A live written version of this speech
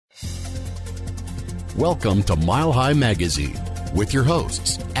Welcome to Mile High Magazine with your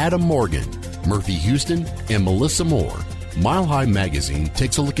hosts, Adam Morgan, Murphy Houston, and Melissa Moore. Mile High Magazine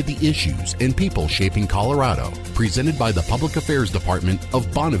takes a look at the issues and people shaping Colorado, presented by the Public Affairs Department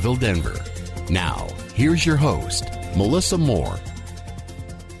of Bonneville, Denver. Now, here's your host, Melissa Moore.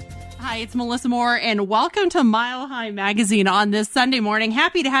 Hi, it's Melissa Moore, and welcome to Mile High Magazine on this Sunday morning.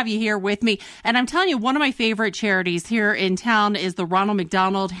 Happy to have you here with me. And I'm telling you, one of my favorite charities here in town is the Ronald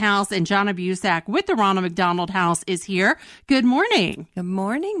McDonald House, and Jonna Busak with the Ronald McDonald House is here. Good morning. Good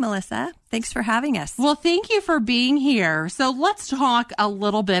morning, Melissa. Thanks for having us. Well, thank you for being here. So let's talk a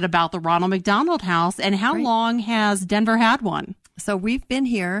little bit about the Ronald McDonald House and how long has Denver had one? So we've been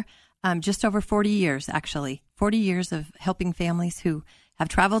here just over 40 years, actually. 40 years of helping families who have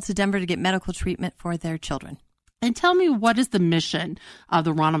traveled to Denver to get medical treatment for their children. And tell me, what is the mission of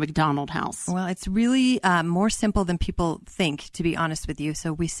the Ronald McDonald House? Well, it's really more simple than people think, to be honest with you.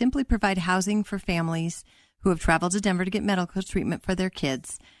 So we simply provide housing for families who have traveled to Denver to get medical treatment for their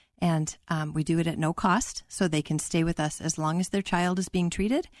kids. And we do it at no cost, so they can stay with us as long as their child is being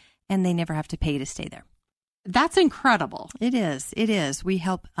treated, and they never have to pay to stay there. That's incredible. It is. It is. We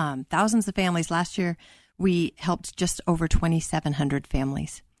help thousands of families. Last year, we helped just over 2,700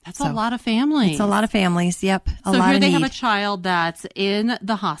 families. That's a lot of families. It's a lot of families. Yep. So here they have a child that's in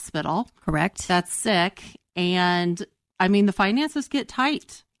the hospital. Correct. That's sick. And I mean, the finances get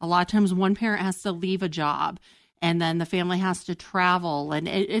tight. A lot of times one parent has to leave a job and then the family has to travel, and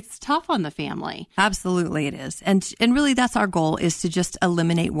it's tough on the family. Absolutely it is. And really that's our goal, is to just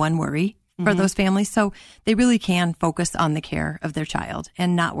eliminate one worry for those families, so they really can focus on the care of their child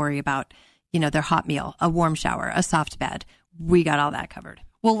and not worry about, their hot meal, a warm shower, a soft bed. We got all that covered.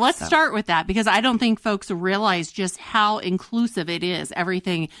 Well, let's start with that, because I don't think folks realize just how inclusive it is,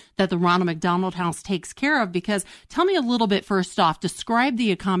 everything that the Ronald McDonald House takes care of. Because tell me a little bit, first off, describe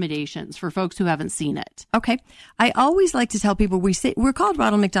the accommodations for folks who haven't seen it. Okay. I always like to tell people we're called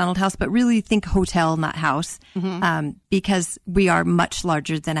Ronald McDonald House, but really think hotel, not house, because we are much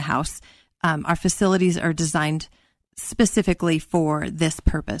larger than a house. Our facilities are designed specifically for this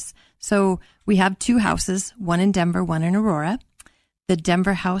purpose. So we have two houses, one in Denver, one in Aurora. The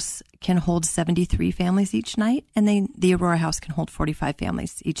Denver house can hold 73 families each night, and the Aurora house can hold 45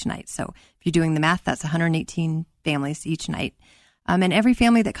 families each night. So if you're doing the math, that's 118 families each night. And every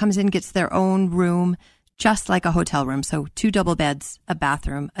family that comes in gets their own room, just like a hotel room. So 2 double beds, a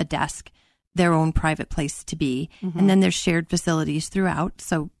bathroom, a desk, their own private place to be. And then there's shared facilities throughout.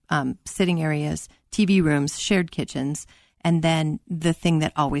 So sitting areas, TV rooms, shared kitchens. And then the thing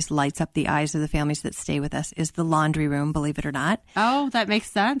that always lights up the eyes of the families that stay with us is the laundry room, believe it or not. Oh, that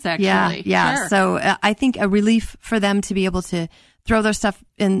makes sense, actually. Yeah. Sure. So I think a relief for them to be able to throw their stuff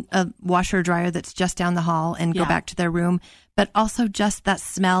in a washer or dryer that's just down the hall and go back to their room. But also just that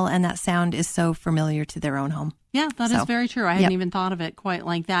smell and that sound is so familiar to their own home. Yeah, that is very true. I hadn't even thought of it quite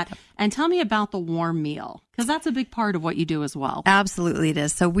like that. And tell me about the warm meal, because that's a big part of what you do as well. Absolutely it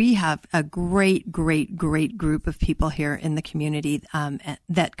is. So we have a great group of people here in the community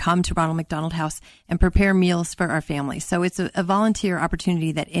that come to Ronald McDonald House and prepare meals for our families. So it's a volunteer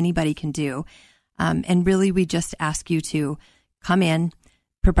opportunity that anybody can do. And really, we just ask you to come in,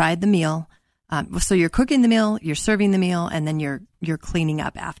 provide the meal. So you're cooking the meal, you're serving the meal, and then you're cleaning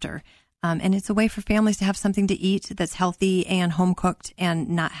up after. And it's a way for families to have something to eat that's healthy and home cooked and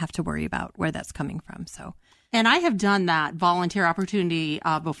not have to worry about where that's coming from. And I have done that volunteer opportunity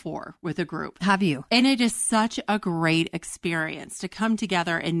before with a group. Have you? And it is such a great experience to come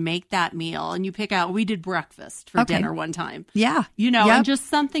together and make that meal. And you pick out, we did breakfast for dinner one time. Yeah. And just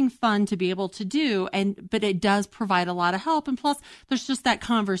something fun to be able to do. But it does provide a lot of help. And plus, there's just that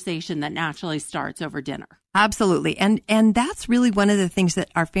conversation that naturally starts over dinner. Absolutely. And that's really one of the things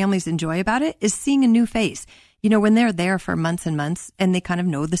that our families enjoy about it, is seeing a new face. When they're there for months and months and they kind of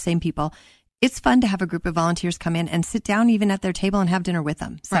know the same people, it's fun to have a group of volunteers come in and sit down even at their table and have dinner with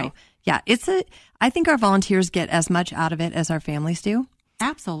them. So I think our volunteers get as much out of it as our families do.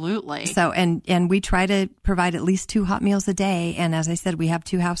 Absolutely. So, and we try to provide at least 2 hot meals a day. And as I said, we have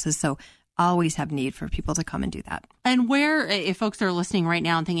 2 houses. So always have need for people to come and do that. And where, if folks are listening right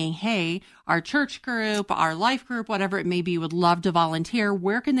now and thinking, hey, our church group, our life group, whatever it may be, would love to volunteer,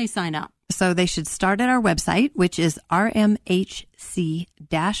 where can they sign up? So they should start at our website, which is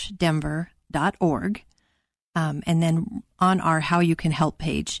rmhc-denver.org. And then on our How You Can Help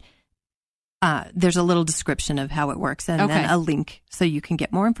page, there's a little description of how it works and then a link so you can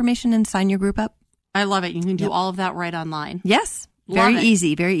get more information and sign your group up. I love it. You can do all of that right online. Yes. Very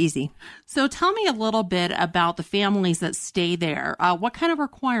easy, very easy. So tell me a little bit about the families that stay there. What kind of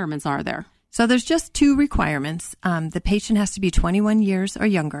requirements are there? So there's just 2 requirements. The patient has to be 21 years or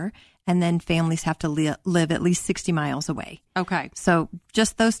younger, and then families have to live at least 60 miles away. Okay. So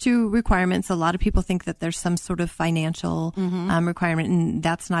just those two requirements. A lot of people think that there's some sort of financial requirement, and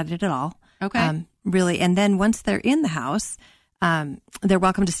that's not it at all. Okay. Really. And then once they're in the house, they're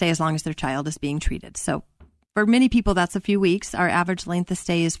welcome to stay as long as their child is being treated. So for many people, that's a few weeks. Our average length of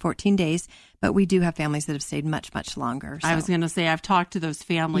stay is 14 days, but we do have families that have stayed much, much longer. So. I was going to say, I've talked to those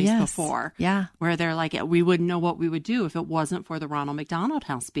families before. Yeah. Where they're like, we wouldn't know what we would do if it wasn't for the Ronald McDonald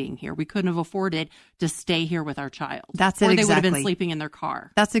House being here. We couldn't have afforded to stay here with our child. That's it, or they exactly. would have been sleeping in their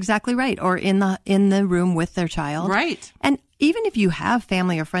car. That's exactly right. Or in the room with their child. Right. And even if you have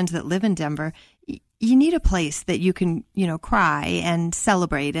family or friends that live in Denver, you need a place that you can, cry and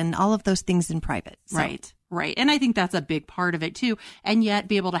celebrate and all of those things in private. So. Right. And I think that's a big part of it too. And yet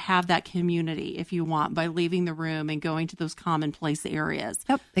be able to have that community if you want by leaving the room and going to those commonplace areas.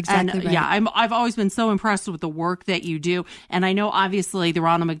 Yep, exactly and, right. Yeah, I've always been so impressed with the work that you do. And I know obviously the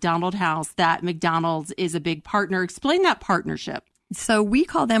Ronald McDonald House, that McDonald's is a big partner. Explain that partnership. So we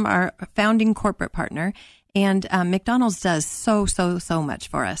call them our founding corporate partner. And McDonald's does so much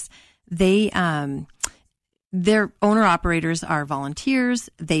for us. Their owner-operators are volunteers.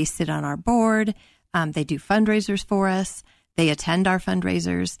 They sit on our board. They do fundraisers for us. They attend our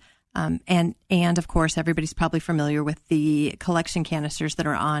fundraisers. And of course, everybody's probably familiar with the collection canisters that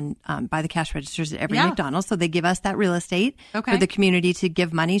are on by the cash registers at every McDonald's. So they give us that real estate for the community to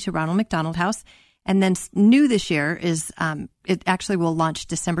give money to Ronald McDonald House. And then new this year is it actually will launch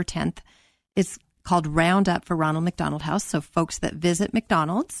December 10th. It's called Round Up for Ronald McDonald House. So folks that visit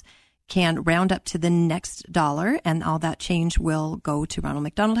McDonald's can round up to the next dollar, and all that change will go to Ronald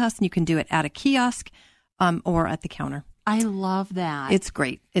McDonald House. And you can do it at a kiosk or at the counter. I love that. It's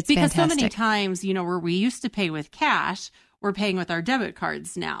great. It's because fantastic. so many times, where we used to pay with cash, we're paying with our debit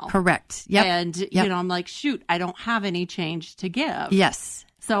cards now. Correct. Yep. And, I'm like, shoot, I don't have any change to give. Yes.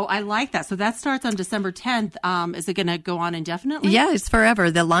 So I like that. So that starts on December 10th. Is it going to go on indefinitely? Yeah, it's forever.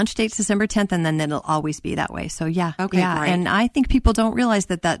 The launch date's December 10th, and then it'll always be that way. So yeah. Okay, yeah. great. And I think people don't realize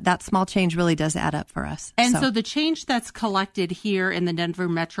that small change really does add up for us. And so the change that's collected here in the Denver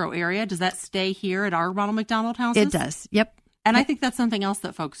metro area, does that stay here at our Ronald McDonald houses? It does. Yep. And I think that's something else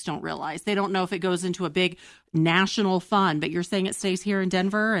that folks don't realize. They don't know if it goes into a big national fund, but you're saying it stays here in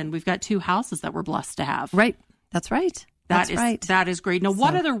Denver, and we've got 2 houses that we're blessed to have. Right. That's right. That's right. That is great. Now,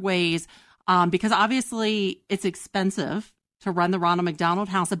 what other ways, because obviously it's expensive to run the Ronald McDonald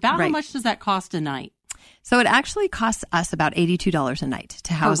House, about how much does that cost a night? So it actually costs us about $82 a night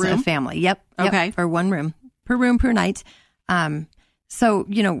to house a family. Yep. Okay. For one room per night. So,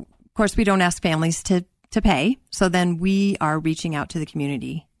 of course, we don't ask families to pay. So then we are reaching out to the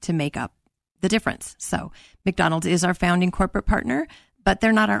community to make up the difference. So McDonald's is our founding corporate partner, but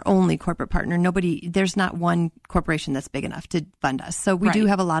they're not our only corporate partner. There's not one corporation that's big enough to fund us. So we do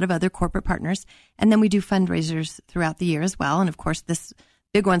have a lot of other corporate partners. And then we do fundraisers throughout the year as well. And of course, this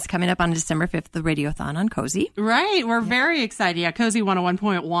big one's coming up on December 5th, the Radiothon on Cozy. Right. We're very excited. Yeah, Cozy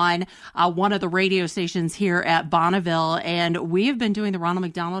 101.1, one of the radio stations here at Bonneville. And we have been doing the Ronald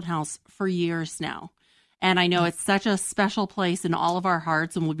McDonald House for years now. And I know it's such a special place in all of our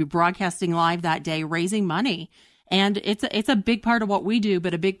hearts. And we'll be broadcasting live that day, raising money. And it's a big part of what we do,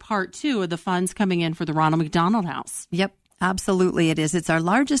 but a big part, too, of the funds coming in for the Ronald McDonald House. Yep, absolutely it is. It's our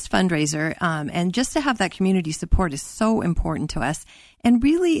largest fundraiser, and just to have that community support is so important to us. And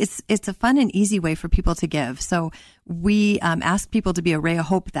really, it's a fun and easy way for people to give. So we ask people to be a Ray of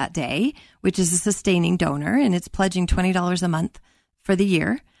Hope that day, which is a sustaining donor, and it's pledging $20 a month for the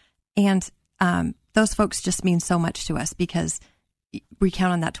year. And those folks just mean so much to us because we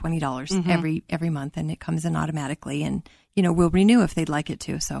count on that $20 every month, and it comes in automatically. And, we'll renew if they'd like it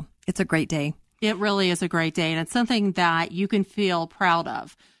to. So it's a great day. It really is a great day. And it's something that you can feel proud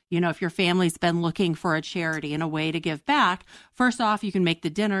of. If your family's been looking for a charity and a way to give back, first off, you can make the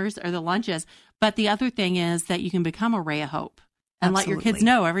dinners or the lunches. But the other thing is that you can become a ray of hope and let your kids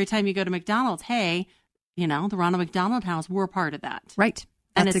know every time you go to McDonald's, hey, the Ronald McDonald House, we're part of that. Right.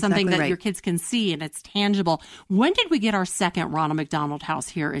 And it's something exactly that your kids can see, and it's tangible. When did we get our second Ronald McDonald House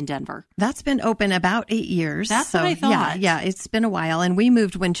here in Denver? That's been open about 8 years. That's what I thought. Yeah, it's been a while. And we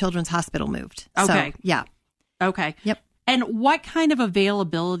moved when Children's Hospital moved. Okay. So, yeah. Okay. Yep. And what kind of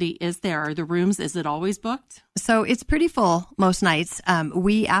availability is there? Are the rooms, is it always booked? So it's pretty full most nights.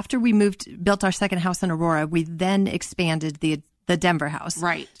 After we built our second house in Aurora, we then expanded the Denver house.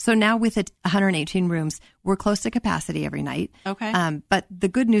 Right. So now with 118 rooms, we're close to capacity every night. Okay. But the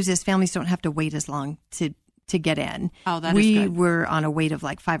good news is families don't have to wait as long to get in. Oh, that is We good. were on a wait of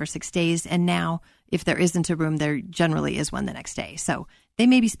like 5 or 6 days. And now if there isn't a room, there generally is one the next day. So they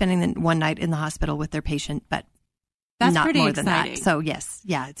may be spending one night in the hospital with their patient, but That's not pretty more exciting. than that. So yes,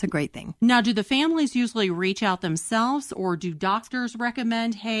 yeah, it's a great thing. Now, do the families usually reach out themselves, or do doctors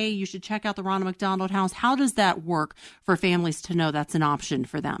recommend, hey, you should check out the Ronald McDonald House? How does that work for families to know that's an option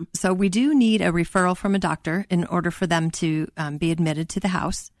for them? So we do need a referral from a doctor in order for them to be admitted to the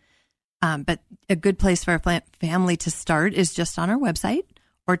house. But a good place for a family to start is just on our website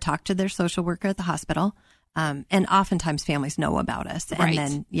or talk to their social worker at the hospital. And oftentimes families know about us. Right.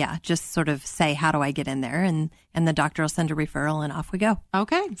 And then, just sort of say, how do I get in there? And the doctor will send a referral and off we go.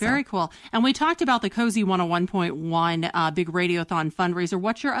 Okay, very cool. And we talked about the Cozy 101.1 big Radiothon fundraiser.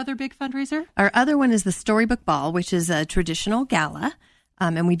 What's your other big fundraiser? Our other one is the Storybook Ball, which is a traditional gala.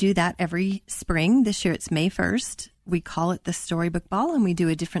 And we do that every spring. This year it's May 1st. We call it the Storybook Ball, and we do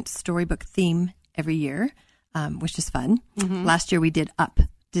a different storybook theme every year, which is fun. Mm-hmm. Last year we did Up.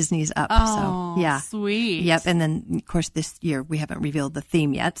 Disney's Up. Oh, so, yeah. Sweet. Yep. And then, of course, this year we haven't revealed the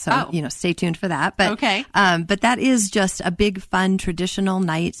theme yet. So, stay tuned for that. But, okay. But that is just a big, fun, traditional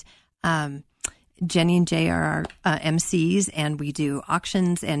night. Jenny and Jay are our MCs, and we do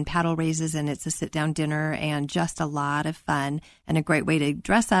auctions and paddle raises, and it's a sit-down dinner and just a lot of fun and a great way to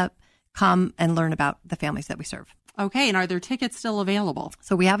dress up, come, and learn about the families that we serve. Okay. And are there tickets still available?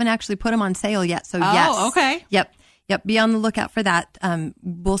 So we haven't actually put them on sale yet. So, yes. Oh, okay. Yep. Be on the lookout for that.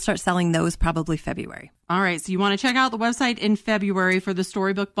 We'll start selling those probably February. All right. So you want to check out the website in February for the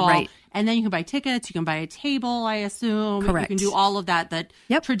Storybook Ball. Right. And then you can buy tickets. You can buy a table, I assume. Correct. You can do all of that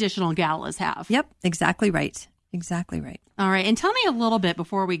traditional galas have. Yep. Exactly right. Exactly right. All right. And tell me a little bit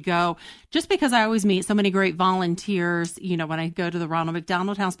before we go, just because I always meet so many great volunteers, when I go to the Ronald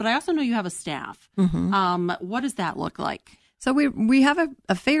McDonald House, but I also know you have a staff. Mm-hmm. What does that look like? So we have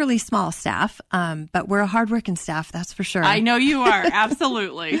a fairly small staff, but we're a hardworking staff, that's for sure. I know you are.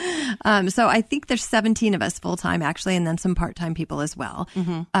 Absolutely. So I think there's 17 of us full-time, actually, and then some part-time people as well.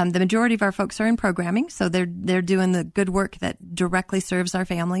 Mm-hmm. The majority of our folks are in programming, so they're doing the good work that directly serves our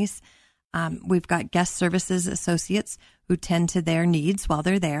families. We've got guest services associates who tend to their needs while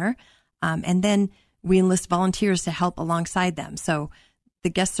they're there. And then we enlist volunteers to help alongside them. So the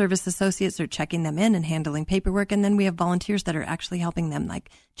guest service associates are checking them in and handling paperwork. And then we have volunteers that are actually helping them,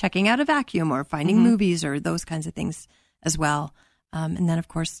 like checking out a vacuum or finding movies or those kinds of things as well. And then, of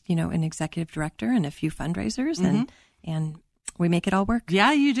course, an executive director and a few fundraisers and we make it all work.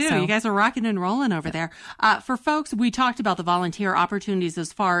 Yeah, you do. So, you guys are rocking and rolling over there. For folks, we talked about the volunteer opportunities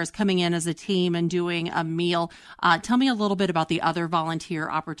as far as coming in as a team and doing a meal. Tell me a little bit about the other volunteer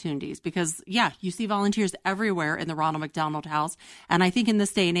opportunities because, you see volunteers everywhere in the Ronald McDonald House. And I think in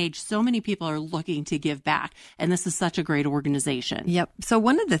this day and age, so many people are looking to give back. And this is such a great organization. Yep. So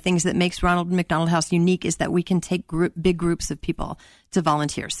one of the things that makes Ronald McDonald House unique is that we can take big groups of people to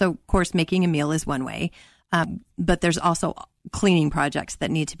volunteer. So, of course, making a meal is one way. But there's also cleaning projects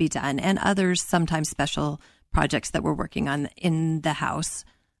that need to be done and others, sometimes special projects that we're working on in the house,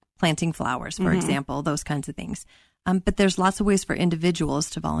 planting flowers, for example, those kinds of things. But there's lots of ways for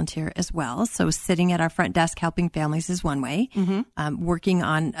individuals to volunteer as well. So sitting at our front desk helping families is one way. Working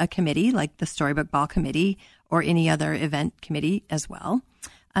on a committee like the Storybook Ball Committee or any other event committee as well.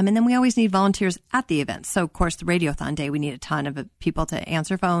 And then we always need volunteers at the events. So, of course, the Radiothon Day, we need a ton of people to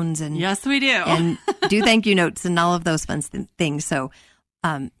answer phones and yes, we do, and do thank you notes and all of those fun things. So,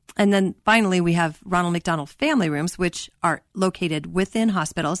 and then finally, we have Ronald McDonald Family Rooms, which are located within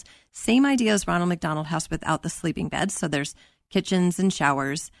hospitals. Same idea as Ronald McDonald House without the sleeping beds. So there's kitchens and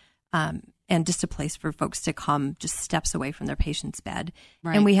showers, and just a place for folks to come just steps away from their patient's bed.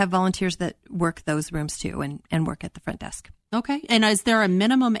 Right. And we have volunteers that work those rooms too and work at the front desk. Okay. And is there a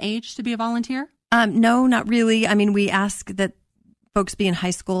minimum age to be a volunteer? No, not really. I mean, we ask that folks be in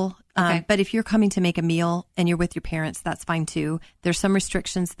high school. Okay. But if you're coming to make a meal and you're with your parents, that's fine too. There's some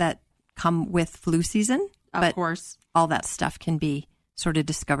restrictions that come with flu season. Of course. All that stuff can be sort of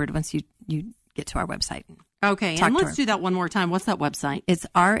discovered once you get to our website. Okay. And let's do that one more time. What's that website? It's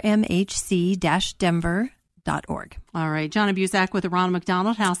rmhc-denver.org. All right. Jonna Busak with the Ronald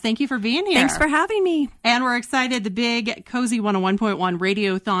McDonald House. Thank you for being here. Thanks for having me. And we're excited. The big Cozy 101.1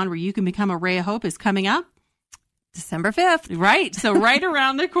 Radiothon where you can become a ray of hope is coming up December 5th. Right. So right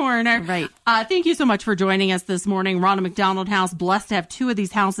around the corner. Right. Thank you so much for joining us this morning. Ronald McDonald House. Blessed to have two of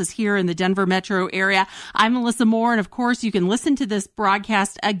these houses here in the Denver metro area. I'm Melissa Moore. And of course, you can listen to this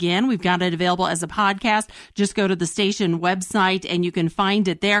broadcast again. We've got it available as a podcast. Just go to the station website and you can find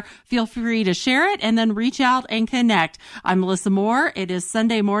it there. Feel free to share it and then reach out and connect. I'm Melissa Moore. It is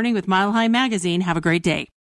Sunday morning with Mile High Magazine. Have a great day.